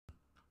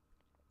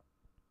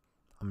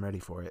I'm ready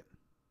for it.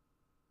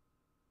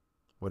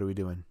 What are we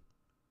doing?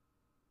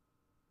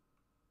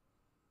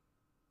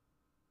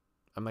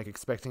 I'm like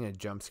expecting a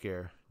jump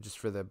scare just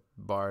for the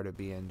bar to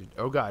be ended.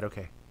 Oh god,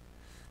 okay.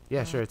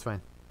 Yeah, sure, it's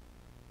fine.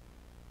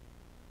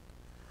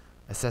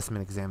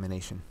 Assessment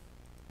examination.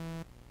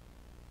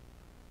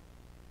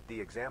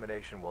 The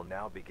examination will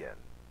now begin.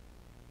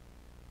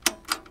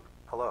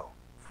 Hello,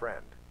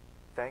 friend.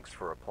 Thanks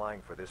for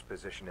applying for this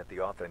position at the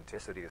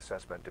Authenticity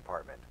Assessment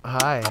Department.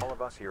 Hi. All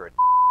of us here at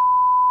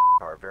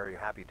are very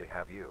happy to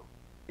have you.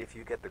 If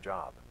you get the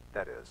job,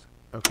 that is.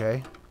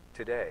 Okay.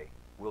 Today,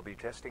 we'll be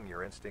testing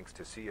your instincts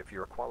to see if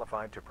you're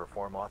qualified to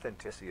perform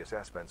authenticity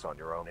assessments on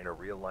your own in a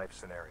real-life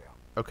scenario.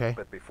 Okay.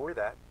 But before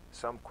that,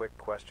 some quick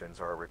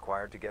questions are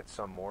required to get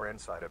some more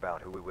insight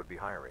about who we would be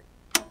hiring.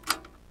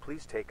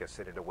 Please take a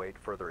seat and await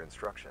further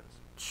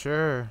instructions.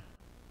 Sure.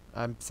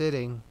 I'm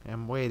sitting.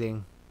 I'm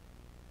waiting.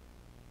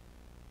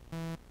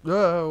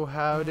 Oh,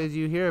 how did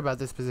you hear about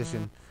this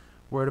position?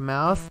 Word of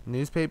mouth?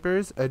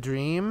 Newspapers? A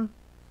dream?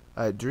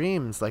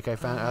 Dreams, like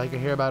I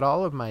hear about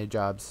all of my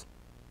jobs.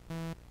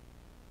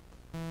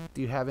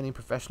 Do you have any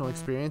professional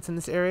experience in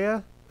this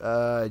area?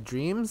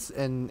 Dreams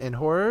and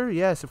horror?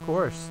 Yes, of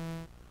course.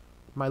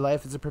 My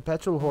life is a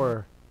perpetual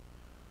horror.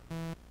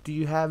 Do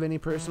you have any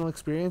personal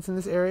experience in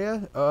this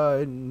area?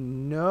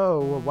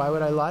 No. Why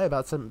would I lie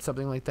about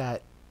something like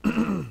that?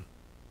 Do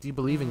you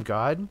believe in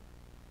God?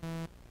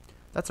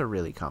 That's a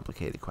really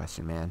complicated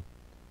question, man.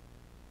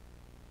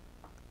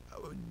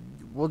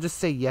 We'll just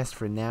say yes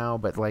for now,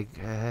 but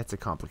that's a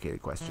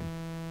complicated question.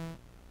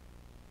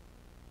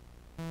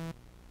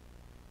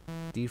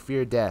 Do you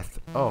fear death?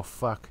 Oh,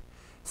 fuck.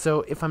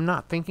 So if I'm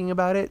not thinking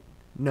about it,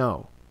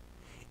 no.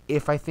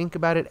 If I think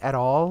about it at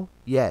all,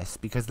 yes.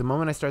 Because the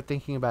moment I start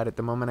thinking about it,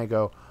 the moment I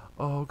go,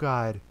 oh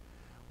God,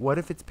 what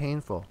if it's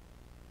painful?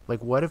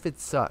 Like, what if it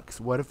sucks?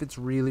 What if it's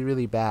really,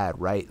 really bad,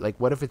 right? Like,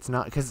 what if it's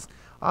not? Because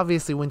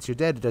obviously once you're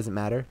dead, it doesn't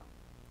matter,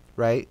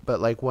 right? But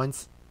like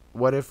what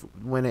if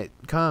when it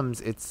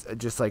comes, it's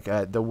just like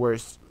the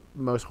worst,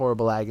 most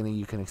horrible agony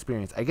you can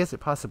experience? I guess it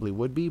possibly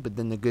would be, but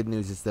then the good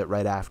news is that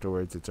right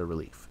afterwards, it's a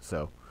relief.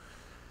 So,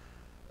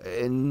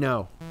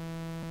 no.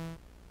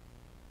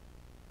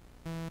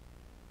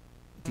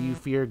 Do you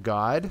fear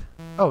God?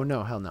 Oh,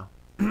 no, hell no.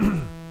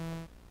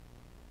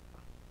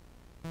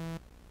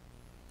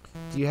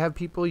 Do you have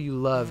people you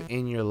love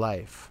in your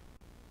life?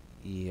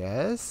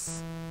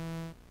 Yes.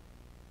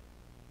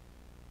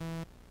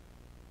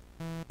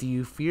 Do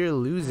you fear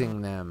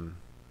losing them?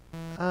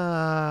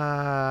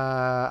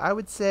 I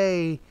would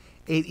say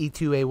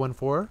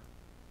 8E2A14.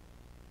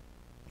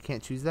 I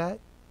can't choose that?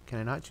 Can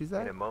I not choose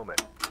that? In a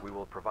moment, we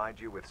will provide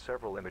you with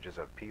several images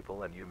of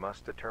people, and you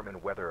must determine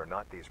whether or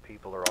not these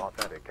people are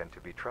authentic and to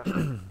be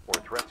trusted, or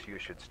threats you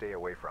should stay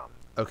away from.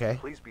 Okay.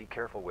 Please be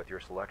careful with your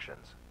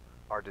selections.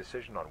 Our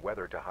decision on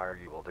whether to hire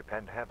you will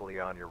depend heavily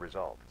on your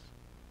results.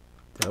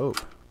 Dope.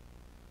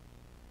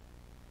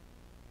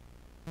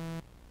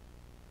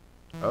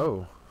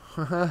 Oh.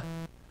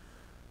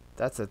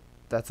 That's a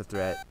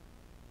threat.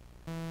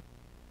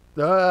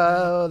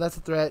 Oh, that's a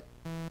threat.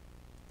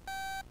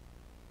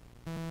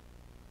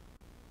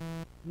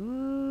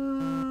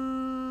 You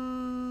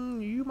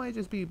might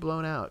just be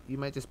blown out. You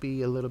might just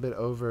be a little bit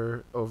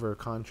over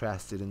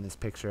contrasted in this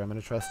picture. I'm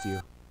gonna trust you.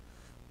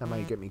 That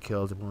might get me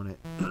killed, won't it?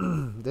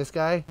 This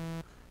guy,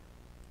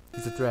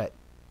 he's a threat.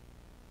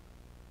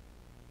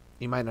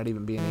 He might not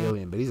even be an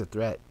alien, but he's a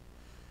threat.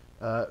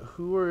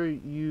 Who are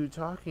you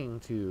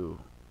talking to?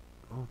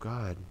 Oh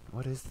God,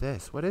 what is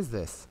this? What is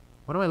this?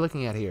 What am I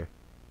looking at here?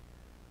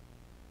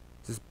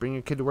 Is this bring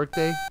your kid to work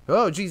day?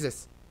 Oh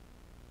Jesus!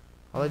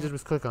 All I did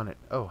was click on it.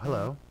 Oh,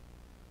 hello.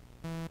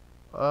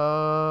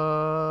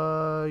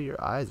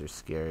 Your eyes are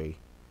scary.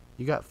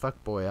 You got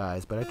fuckboy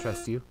eyes, but I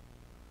trust you.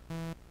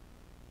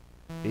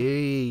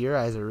 Eee, your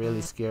eyes are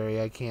really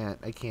scary. I can't.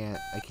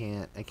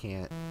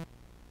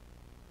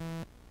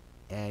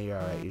 Yeah, you're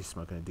alright. You're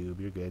smoking a doob.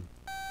 You're good.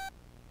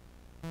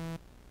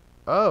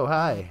 Oh,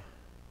 hi.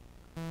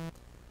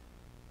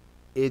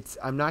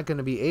 I'm not going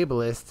to be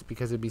ableist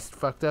because it'd be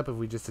fucked up if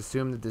we just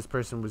assumed that this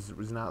person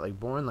was not like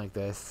born like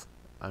this.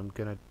 I'm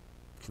going to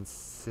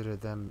consider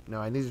them. No,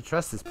 I need to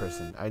trust this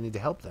person. I need to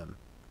help them.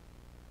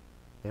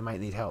 They might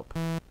need help.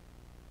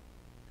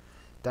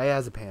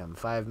 Diazepam,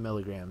 5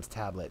 milligrams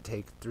tablet.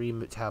 Take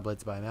 3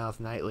 tablets by mouth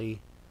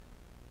nightly.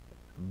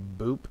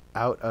 Boop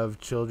out of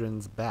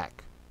children's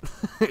back.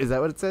 Is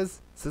that what it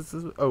says?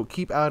 Oh,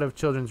 keep out of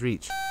children's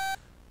reach.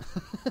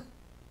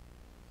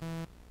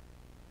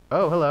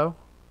 Oh, hello.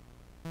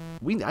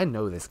 I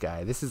know this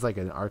guy. This is like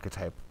an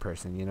archetype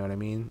person, you know what I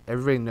mean?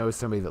 Everybody knows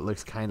somebody that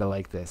looks kind of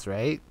like this,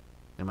 right?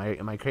 Am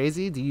I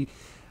crazy? Do you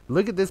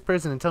look at this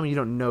person and tell me you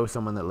don't know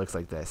someone that looks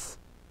like this?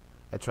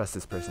 I trust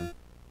this person.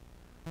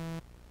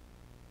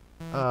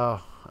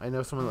 Oh, I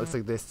know someone that looks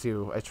like this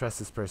too. I trust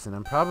this person.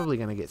 I'm probably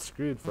going to get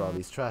screwed for all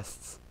these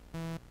trusts.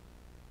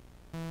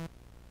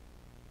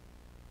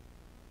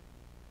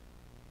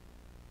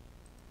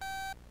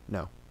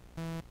 No.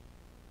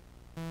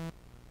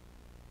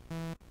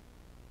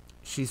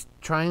 She's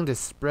trying to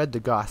spread the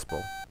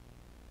gospel.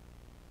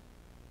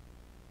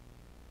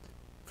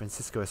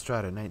 Francisco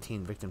Estrada,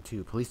 19, victim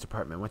 2, police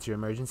department. What's your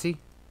emergency?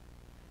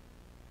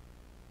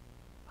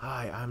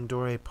 Hi, I'm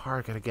Doré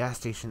Park at a gas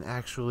station,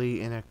 actually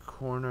in a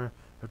corner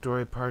of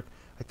Doré Park.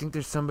 I think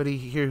there's somebody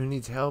here who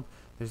needs help.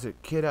 There's a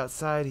kid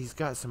outside. He's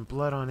got some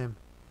blood on him.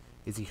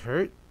 Is he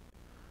hurt?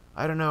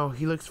 I don't know.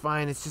 He looks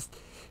fine. It's just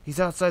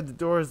he's outside. The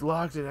door is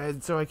locked,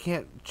 so I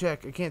can't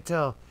check. I can't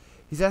tell.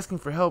 He's asking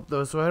for help,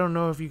 though, so I don't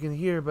know if you can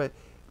hear, but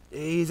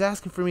he's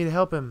asking for me to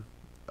help him.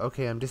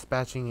 Okay, I'm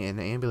dispatching an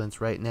ambulance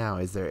right now.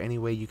 Is there any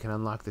way you can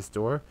unlock this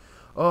door?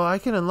 Oh, I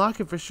can unlock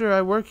it for sure.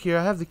 I work here.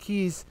 I have the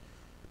keys.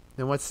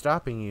 Then what's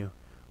stopping you?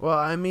 Well,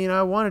 I mean,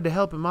 I wanted to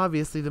help him,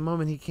 obviously, the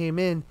moment he came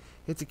in.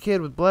 It's a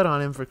kid with blood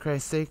on him, for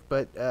Christ's sake,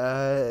 but,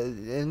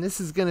 and this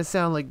is gonna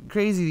sound like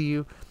crazy to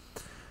you.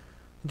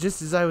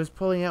 Just as I was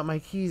pulling out my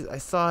keys, I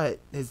saw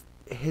it.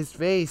 His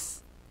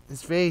face,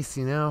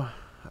 you know.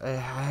 I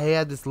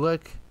had this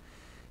look.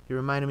 It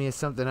reminded me of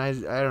something, I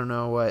don't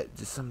know what,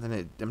 just something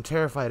that, I'm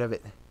terrified of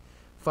it.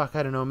 Fuck,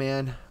 I don't know,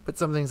 man, but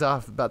something's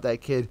off about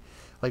that kid,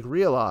 like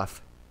real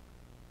off.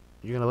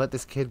 You're gonna let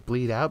this kid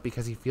bleed out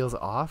because he feels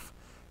off?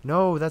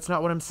 No, that's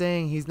not what I'm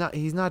saying. He's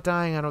not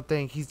dying, I don't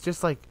think. He's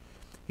just like,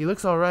 he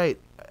looks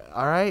alright.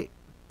 Alright?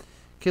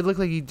 Kid looked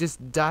like he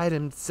just died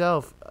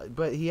himself,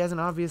 but he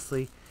hasn't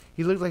obviously.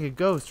 He looked like a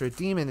ghost or a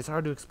demon. It's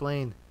hard to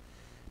explain.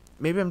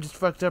 Maybe I'm just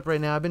fucked up right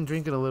now. I've been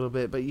drinking a little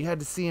bit, but you had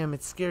to see him.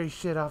 It's scary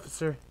shit,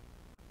 officer.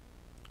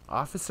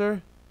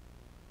 Officer?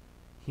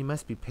 He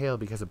must be pale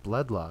because of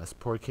blood loss.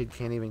 Poor kid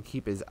can't even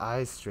keep his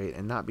eyes straight,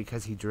 and not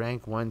because he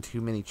drank one too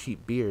many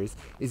cheap beers.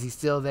 Is he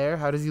still there?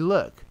 How does he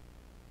look?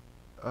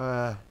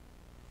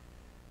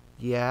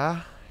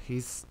 Yeah.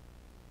 He's,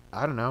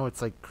 I don't know,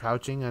 it's like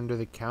crouching under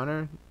the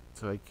counter,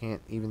 so I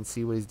can't even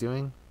see what he's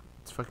doing.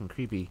 It's fucking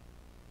creepy.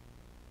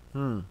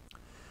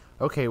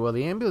 Okay, well,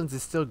 the ambulance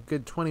is still a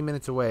good 20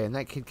 minutes away, and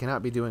that kid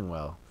cannot be doing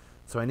well.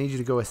 So I need you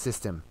to go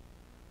assist him.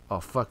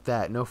 Oh, fuck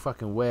that. No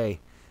fucking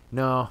way.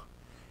 No.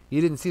 You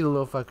didn't see the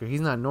little fucker.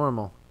 He's not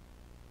normal.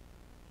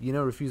 You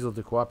know refusal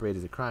to cooperate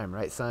is a crime,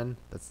 right, son?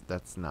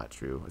 That's not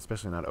true.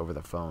 Especially not over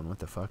the phone. What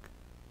the fuck?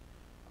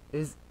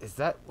 Is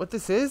that what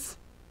this is?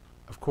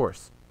 Of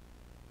course.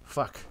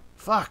 Fuck.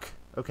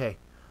 Okay.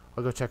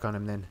 I'll go check on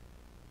him then.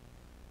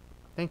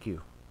 Thank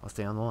you. I'll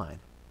stay on the line.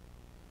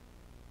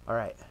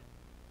 Alright.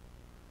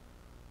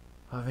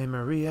 Ave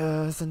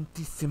Maria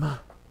Santissima.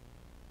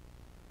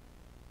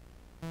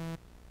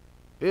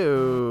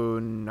 Ew,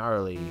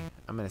 gnarly.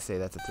 I'm gonna say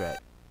that's a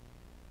threat.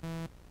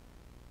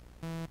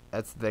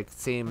 That's the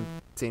same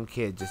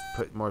kid, just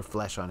put more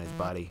flesh on his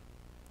body.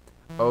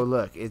 Oh,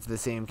 look, it's the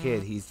same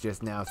kid. He's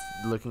just now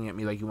looking at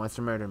me like he wants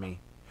to murder me.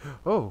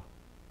 Oh,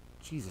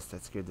 Jesus,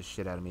 that scared the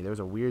shit out of me. There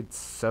was a weird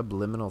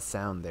subliminal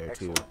sound there,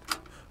 too.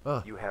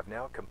 Oh. You have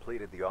now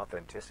completed the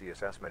authenticity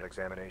assessment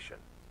examination.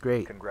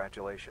 Great.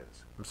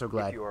 Congratulations. I'm so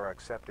glad. If you are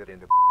accepted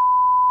into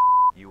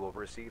you will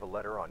receive a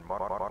letter on Holy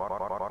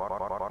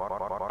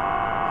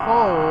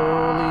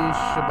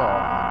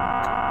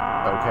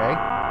shabonk. Okay.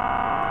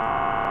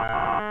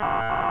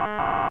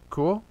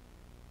 Cool.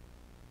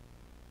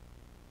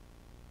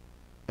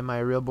 Am I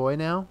a real boy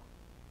now?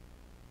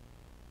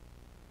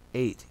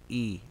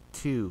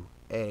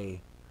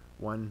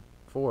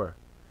 8E2A14.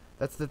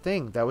 That's the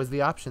thing. That was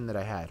the option that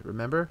I had.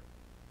 Remember?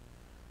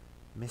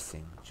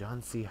 Missing.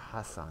 John C.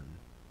 Hassan.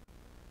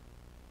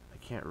 I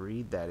can't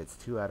read that. It's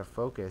too out of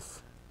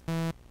focus.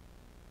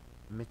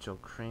 Mitchell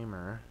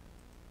Kramer.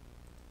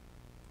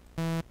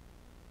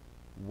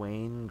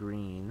 Wayne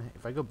Green.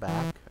 If I go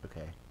back,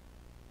 okay.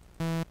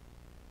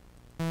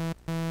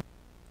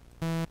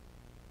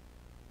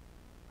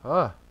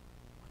 What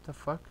the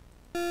fuck?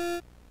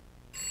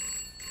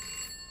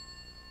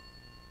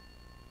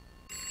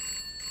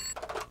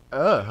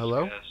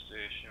 Hello? Gas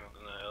station, what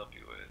can I help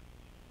you with?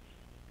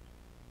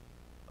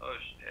 Oh,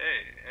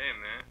 hey,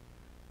 man.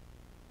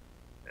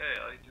 Hey,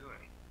 how you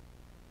doing?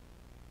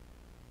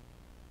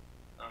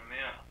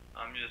 Yeah,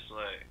 I'm just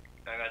like,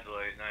 I got the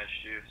late night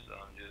shift, so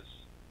I'm just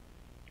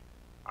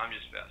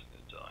passing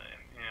the time,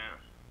 yeah.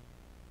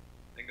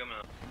 I think I'm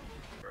gonna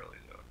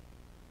early though.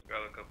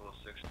 Grab a couple of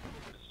 6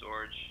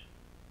 storage,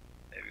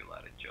 maybe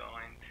light a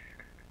joint.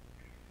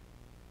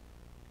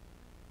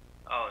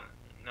 Oh,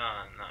 no,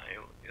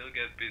 he'll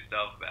get pissed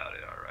off about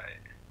it, alright.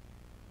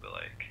 But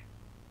like,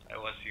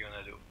 what's he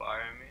gonna do,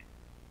 fire me?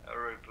 I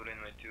already put in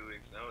my 2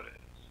 weeks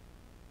notice.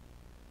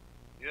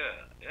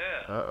 Yeah.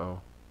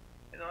 Uh-oh.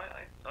 You know,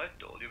 I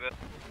told you about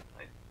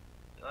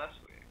last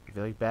week. I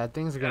feel like bad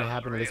things are gonna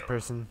happen to this real.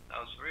 person. That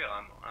was real.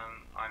 I'm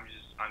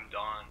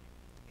done.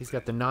 He's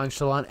got the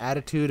nonchalant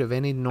attitude of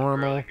any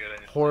normal Really good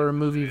at horror sleep,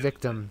 movie dude.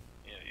 victim.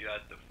 You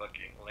had the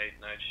fucking late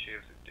night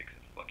shift. It takes a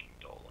fucking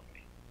toll on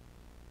me.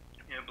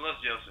 Plus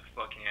Joe's a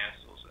fucking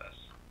asshole, ass.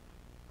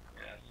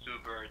 Yeah, it's 2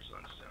 birds,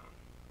 1 stone.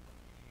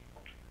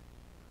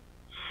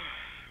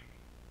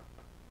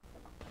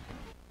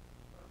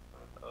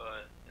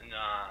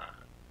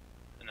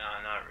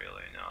 Nah, not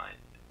really. No,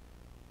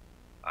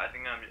 I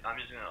think I'm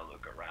just gonna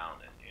look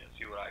around and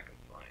see what I can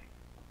find.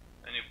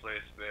 Any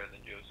place better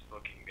than Joe's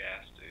fucking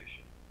gas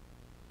station.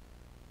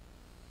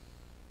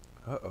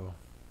 Uh-oh.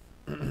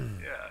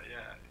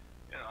 Yeah.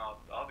 You know,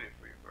 I'll be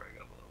free for a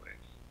couple of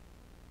weeks.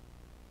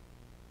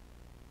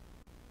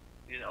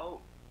 You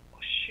know,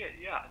 oh shit,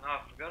 yeah, no, I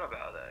forgot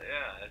about that.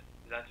 Yeah,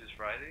 that's just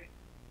Friday.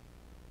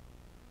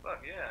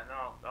 Fuck yeah,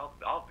 no,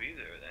 I'll be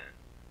there then.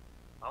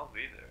 I'll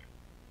be there.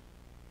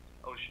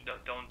 Oh,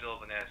 don't deal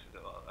with Vanessa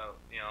though.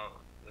 You know,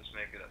 let's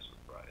make it us with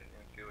Friday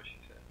and see what she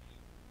says.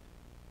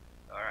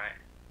 All right.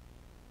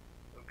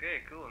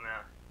 Okay, cool.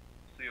 Now,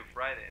 see you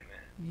Friday,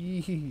 man.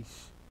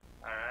 Yeesh.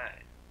 All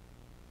right.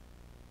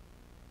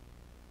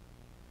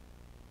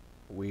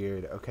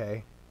 Weird.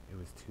 Okay. It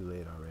was too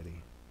late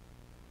already.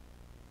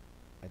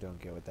 I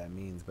don't get what that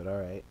means, but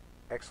alright.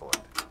 Excellent.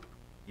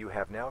 You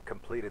have now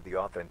completed the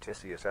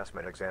authenticity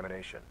assessment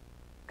examination.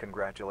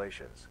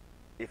 Congratulations.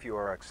 If you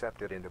are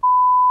accepted into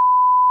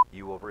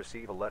you will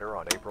receive a letter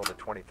on April the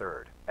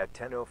 23rd at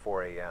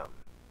 10:04 a.m.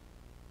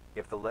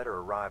 If the letter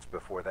arrives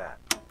before that,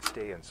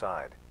 stay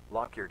inside,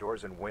 lock your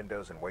doors and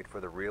windows and wait for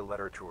the real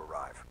letter to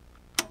arrive.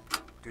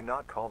 Do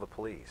not call the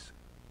police.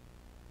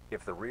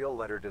 If the real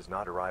letter does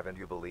not arrive and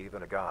you believe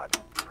in a God,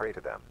 pray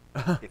to them.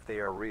 If they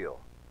are real,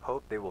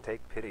 hope they will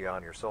take pity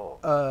on your soul.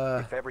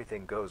 If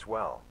everything goes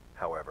well,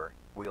 however,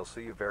 we'll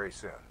see you very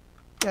soon.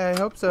 Yeah, I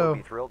hope We'll so.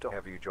 be thrilled to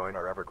have you join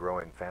our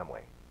ever-growing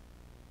family.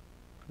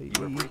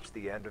 You have reached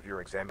the end of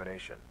your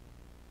examination.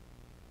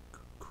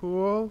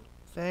 Cool.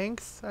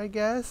 Thanks, I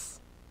guess.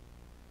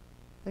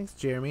 Thanks,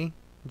 Jerry.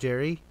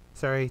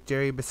 Sorry,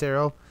 Jerry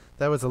Becerril.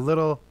 That was a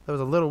little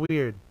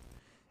weird.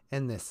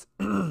 End this.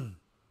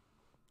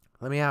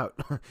 Let me out.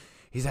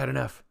 He's had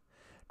enough.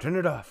 Turn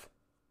it off.